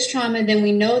if there is trauma, then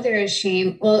we know there is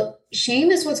shame. Well,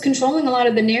 shame is what's controlling a lot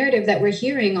of the narrative that we're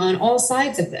hearing on all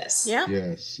sides of this. Yeah.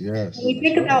 Yes. When we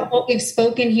think about what we've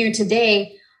spoken here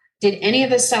today, did any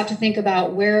of us stop to think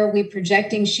about where are we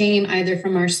projecting shame either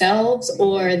from ourselves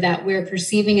or that we're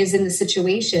perceiving is in the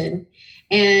situation?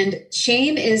 And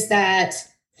shame is that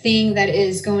thing that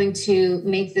is going to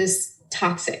make this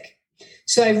toxic.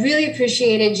 So I really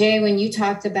appreciated, Jay, when you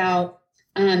talked about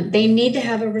they need to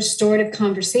have a restorative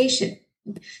conversation.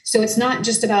 So it's not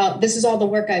just about, this is all the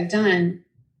work I've done.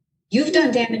 You've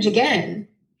done damage again.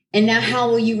 And now how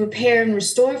will you repair and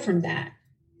restore from that?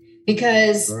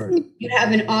 Because you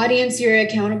have an audience you're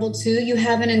accountable to. You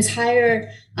have an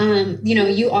entire,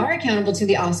 you are accountable to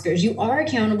the Oscars. You are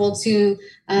accountable to,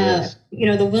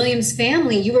 the Williams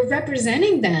family. You were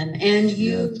representing them and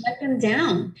you let them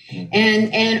down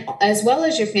and as well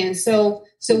as your fans. So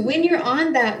when you're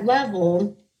on that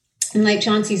level, and like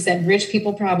Chauncey said, rich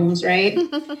people problems, right?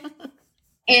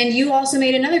 And you also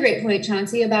made another great point,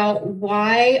 Chauncey, about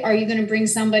why are you going to bring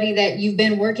somebody that you've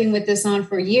been working with this on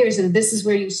for years, and this is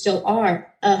where you still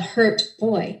are, a hurt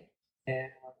boy. Yeah.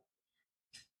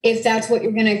 If that's what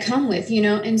you're going to come with,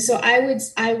 And so I would,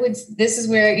 this is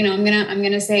where, I'm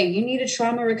going to say, you need a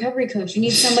trauma recovery coach. You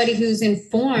need somebody who's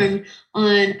informed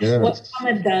on what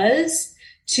trauma does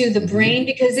to the brain,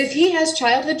 because if he has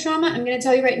childhood trauma, I'm going to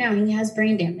tell you right now, he has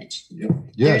brain damage. Yep.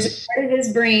 Yes. There's a part of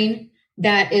his brain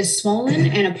that is swollen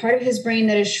and a part of his brain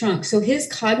that is shrunk. So his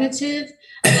cognitive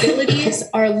abilities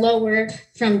are lower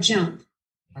from jump.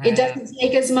 It doesn't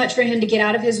take as much for him to get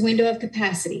out of his window of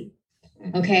capacity.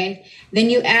 Okay. Then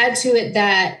you add to it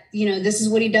that, this is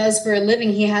what he does for a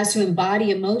living. He has to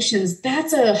embody emotions.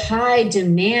 That's a high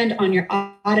demand on your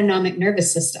autonomic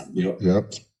nervous system.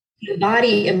 Yep.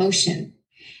 Body emotion.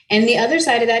 And the other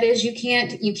side of that is you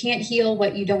can't heal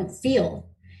what you don't feel.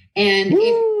 And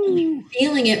if you're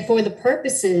feeling it for the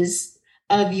purposes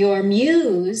of your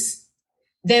muse,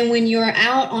 then when you're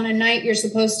out on a night you're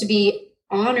supposed to be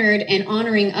honored and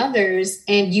honoring others,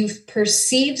 and you've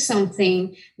perceived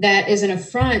something that is an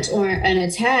affront or an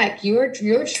attack, your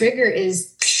trigger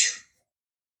is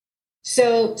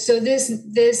so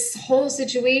this whole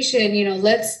situation,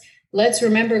 let's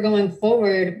remember going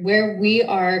forward where we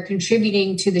are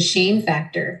contributing to the shame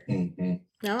factor. Mm-hmm.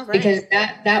 All right. Because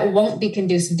that won't be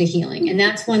conducive to healing. And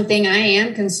that's one thing I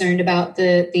am concerned about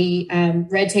the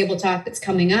Red Table Talk that's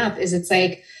coming up is it's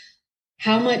like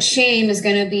how much shame is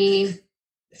going to be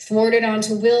thwarted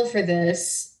onto Will for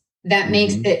this. That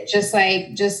makes it just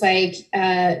like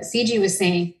CG was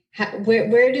saying, how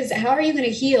are you going to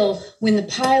heal when the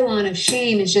pylon of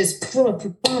shame is just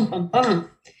bum.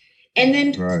 And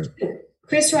then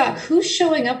Chris Rock, who's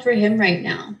showing up for him right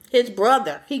now? His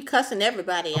brother. He cussing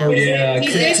everybody out. Oh yeah,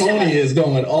 Tony is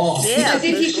going off. Yeah,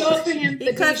 did he show up for him?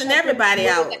 He cussing everybody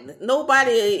out.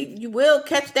 Nobody, you will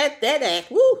catch that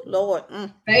act. Woo, Lord.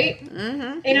 Right?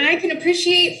 Mm-hmm. And I can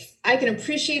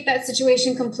appreciate that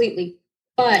situation completely.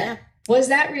 But was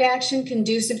that reaction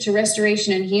conducive to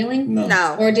restoration and healing?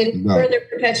 No. Or did it further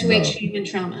perpetuate shame and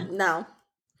trauma? No.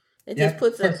 It just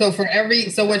puts it.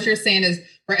 So what you're saying is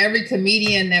for every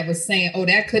comedian that was saying, oh,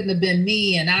 that couldn't have been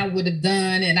me and I would have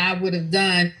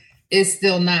done, it's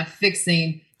still not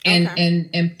fixing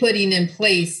and putting in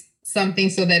place something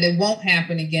so that it won't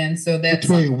happen again. So that's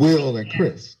between Will and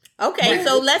Chris. Okay, right.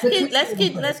 So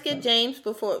let's get James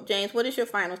before James. What is your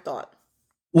final thought?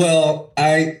 Well,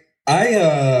 I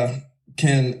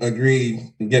can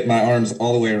agree and get my arms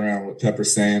all the way around what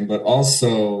Pepper's saying, but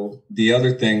also the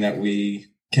other thing that we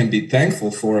can be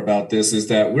thankful for about this is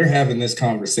that we're having this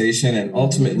conversation, and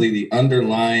ultimately the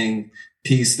underlying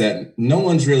piece that no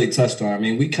one's really touched on. I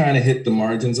mean, we kind of hit the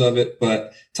margins of it,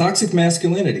 but toxic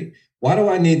masculinity. Why do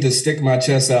I need to stick my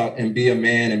chest out and be a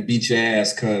man and beat your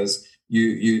ass because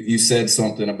you said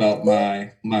something about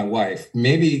my wife?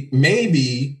 Maybe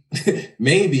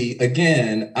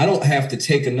again, I don't have to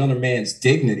take another man's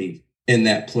dignity in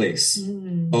that place.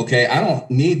 Okay, I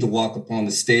don't need to walk up on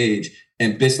the stage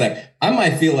and bitch slap. I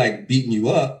might feel like beating you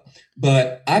up,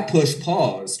 but I push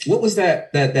pause. What was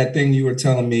that thing you were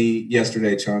telling me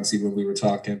yesterday, Chauncey, when we were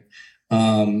talking?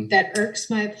 That irks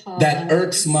my pause. That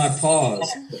irks my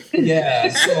pause. Yeah.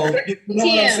 So you know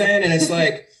what I'm saying? And it's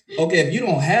like, okay, if you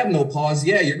don't have no pause,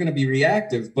 yeah, you're going to be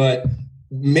reactive, but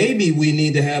maybe we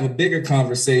need to have a bigger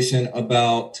conversation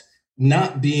about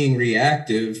not being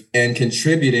reactive and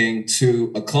contributing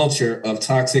to a culture of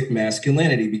toxic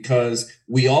masculinity, because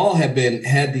we all have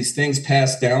had these things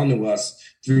passed down to us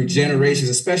through generations,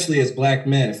 especially as Black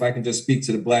men. If I can just speak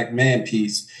to the Black man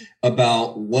piece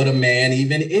about what a man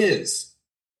even is.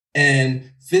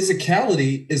 And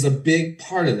physicality is a big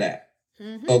part of that.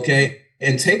 Okay.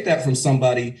 And take that from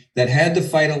somebody that had to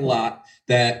fight a lot,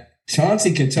 that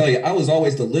Chauncey can tell you, I was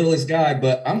always the littlest guy,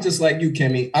 but I'm just like you,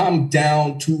 Kimmy. I'm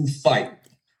down to fight.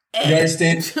 You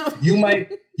understand? You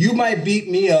might beat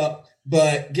me up,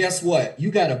 but guess what?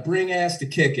 You got to bring ass to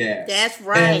kick ass. That's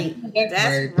right.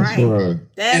 That's right.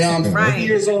 And I'm 30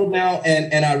 years old now,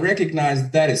 and I recognize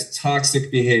that is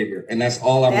toxic behavior, and that's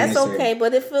all I'm going to say. That's okay,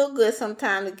 but it feels good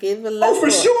sometimes to give a little. Oh,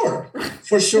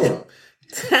 for sure.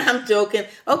 I'm joking.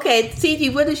 Okay,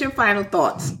 CG, what is your final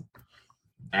thoughts?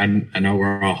 I know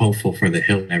we're all hopeful for the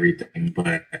hill and everything,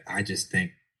 but I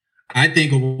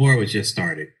think a war was just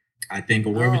started. I think a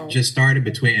war was just started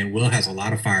and Will has a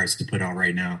lot of fires to put out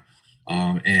right now.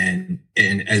 And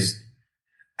as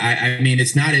I mean,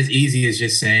 it's not as easy as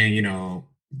just saying,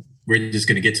 we're just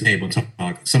going to get to the table and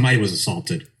talk. Somebody was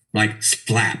assaulted, like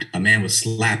slapped. A man was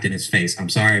slapped in his face. I'm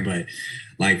sorry, but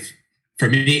like, for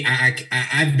me,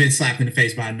 I've been slapped in the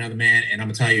face by another man, and I'm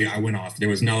gonna tell you, I went off. There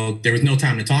was no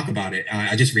time to talk about it.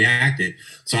 I just reacted.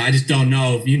 So I just don't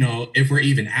know if we're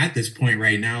even at this point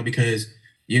right now, because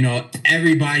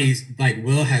everybody's like,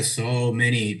 Will has so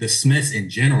many. The Smiths in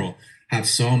general have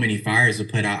so many fires to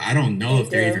put out. I don't know if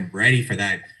they're even ready for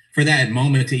that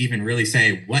moment to even really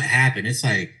say what happened. It's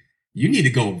like you need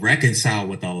to go reconcile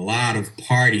with a lot of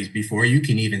parties before you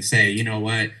can even say, you know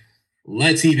what.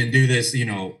 Let's even do this,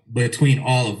 between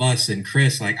all of us and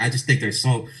Chris. Like, I just think there's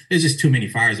just too many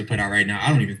fires to put out right now. I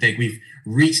don't even think we've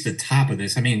reached the top of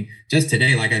this. I mean, just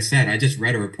today, like I said, I just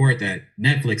read a report that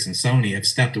Netflix and Sony have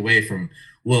stepped away from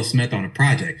Will Smith on a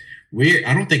project.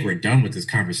 I don't think we're done with this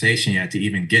conversation yet to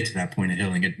even get to that point of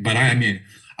healing it. But I mean,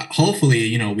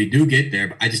 hopefully, we do get there,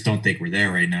 but I just don't think we're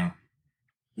there right now.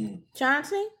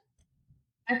 Johnson?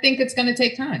 I think it's going to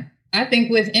take time. I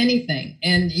think with anything,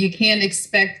 and you can't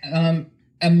expect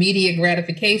immediate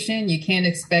gratification. You can't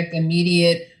expect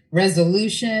immediate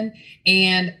resolution.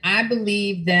 And I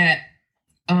believe that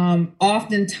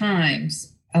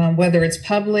oftentimes, whether it's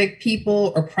public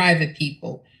people or private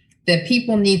people, that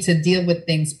people need to deal with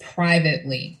things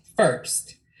privately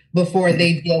first before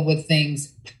they deal with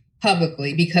things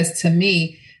publicly, because to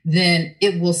me, then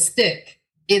it will stick.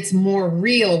 It's more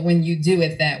real when you do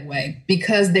it that way,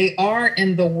 because they are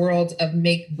in the world of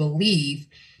make believe.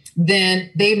 Then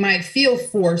they might feel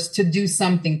forced to do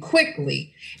something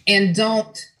quickly and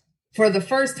don't, for the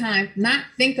first time, not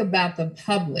think about the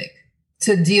public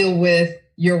to deal with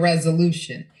your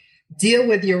resolution. Deal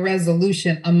with your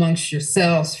resolution amongst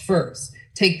yourselves first.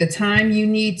 Take the time you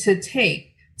need to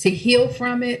take to heal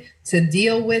from it, to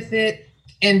deal with it,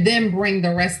 and then bring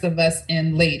the rest of us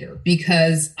in later,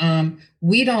 because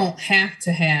we don't have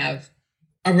to have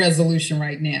a resolution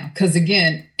right now. Because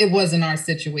again, it wasn't our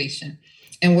situation.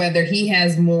 And whether he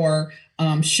has more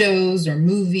shows or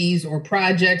movies or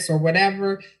projects or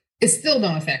whatever, it still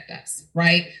don't affect us,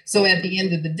 right? So at the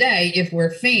end of the day, if we're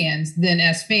fans, then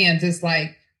as fans, it's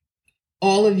like,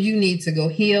 all of you need to go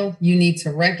heal. You need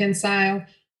to reconcile.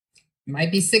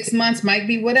 Might be 6 months, might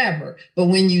be whatever. But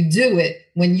when you do it,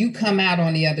 when you come out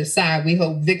on the other side, we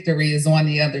hope victory is on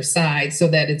the other side so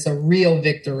that it's a real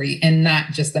victory and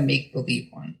not just a make-believe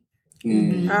one.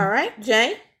 Mm-hmm. All right,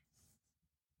 Jay.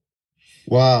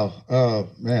 Wow.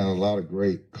 Man, a lot of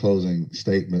great closing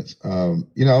statements. I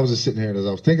was just sitting here and as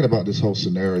I was thinking about this whole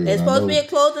scenario. It's supposed to be a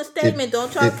closing statement.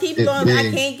 Don't y'all keep going.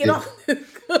 I can't get off this.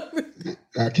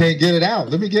 I can't get it out.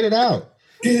 Let me get it out.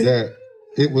 That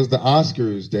it was the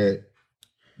Oscars that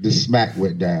the smack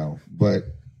went down. But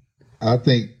I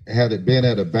think had it been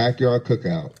at a backyard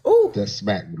cookout, that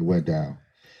smack would have went down.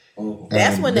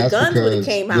 That's when the guns would have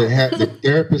came out. The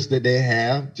therapist that they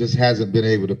have just hasn't been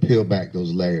able to peel back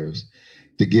those layers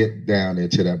to get down there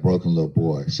to that broken little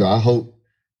boy. So I hope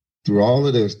through all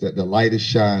of this that the light is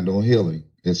shined on healing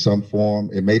in some form.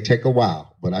 It may take a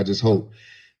while, but I just hope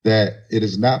that it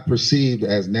is not perceived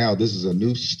as now this is a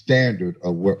new standard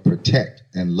of what protect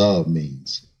and love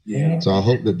means. Yeah. So I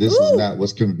hope that this is not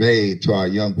what's conveyed to our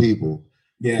young people.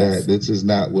 Yes. That this is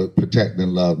not what protect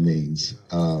and love means.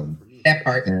 That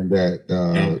part. And that,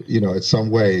 it's some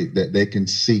way that they can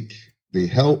seek the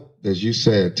help, as you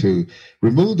said, to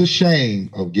remove the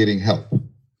shame of getting help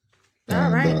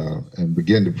and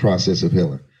begin the process of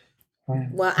healing.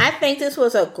 Well, I think this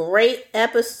was a great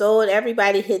episode.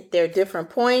 Everybody hit their different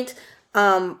points.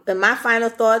 And my final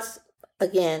thoughts,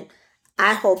 again,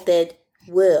 I hope that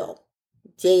Will,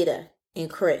 Jada, and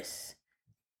Chris,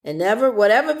 and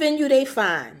whatever venue they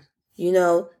find,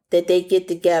 that they get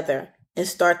together and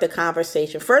start the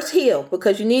conversation. First, heal,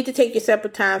 because you need to take your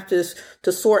separate times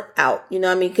to sort out. You know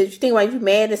what I mean? Because you think when you're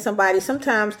mad at somebody,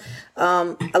 sometimes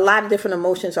a lot of different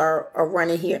emotions are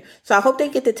running here. So I hope they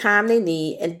get the time they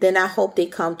need, and then I hope they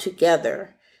come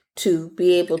together to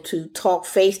be able to talk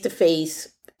face to face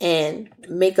and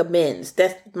make amends.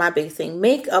 That's my big thing.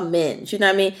 Make amends. You know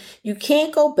what I mean? You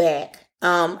can't go back.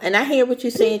 And I hear what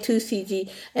you're saying too, CG.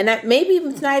 And that maybe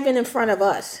it's not even in front of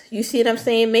us. You see what I'm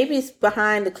saying? Maybe it's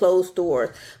behind the closed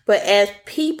doors. But as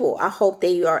people, I hope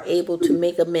they are able to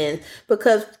make amends.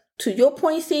 Because to your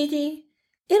point, CG,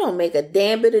 it don't make a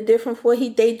damn bit of difference what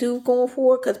they do going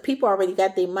forward, because people already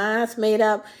got their minds made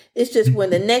up. It's just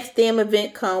when the next damn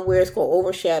event comes where it's going to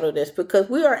overshadow this, because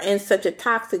we are in such a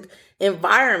toxic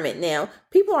environment now.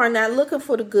 People are not looking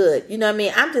for the good. You know what I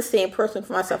mean? I'm just saying personally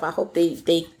for myself, I hope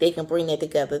they can bring that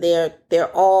together.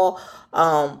 They're all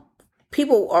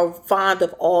people are fond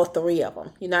of all three of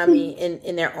them. You know what I mean?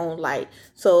 In their own light.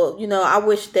 So, I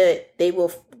wish that they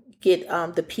will get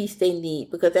the peace they need,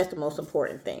 because that's the most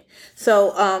important thing.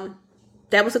 So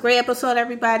that was a great episode,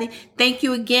 everybody. Thank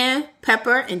you again,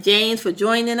 Pepper and James, for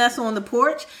joining us on the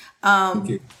porch.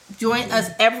 Join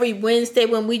us every Wednesday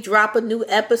when we drop a new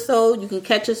episode. You can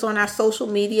catch us on our social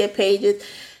media pages,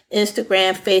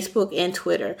 Instagram, Facebook, and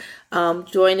Twitter.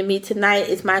 Joining me tonight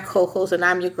is my co-host, and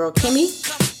I'm your girl, Kimmy.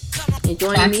 And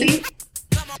joining me,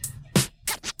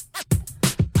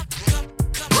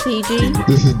 CG.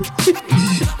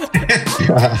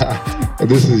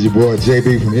 This is your boy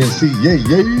JB from NC.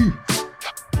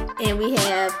 Yay. And we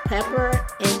have Pepper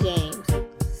and James.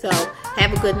 So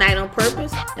have a good night on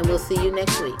purpose, and we'll see you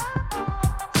next week.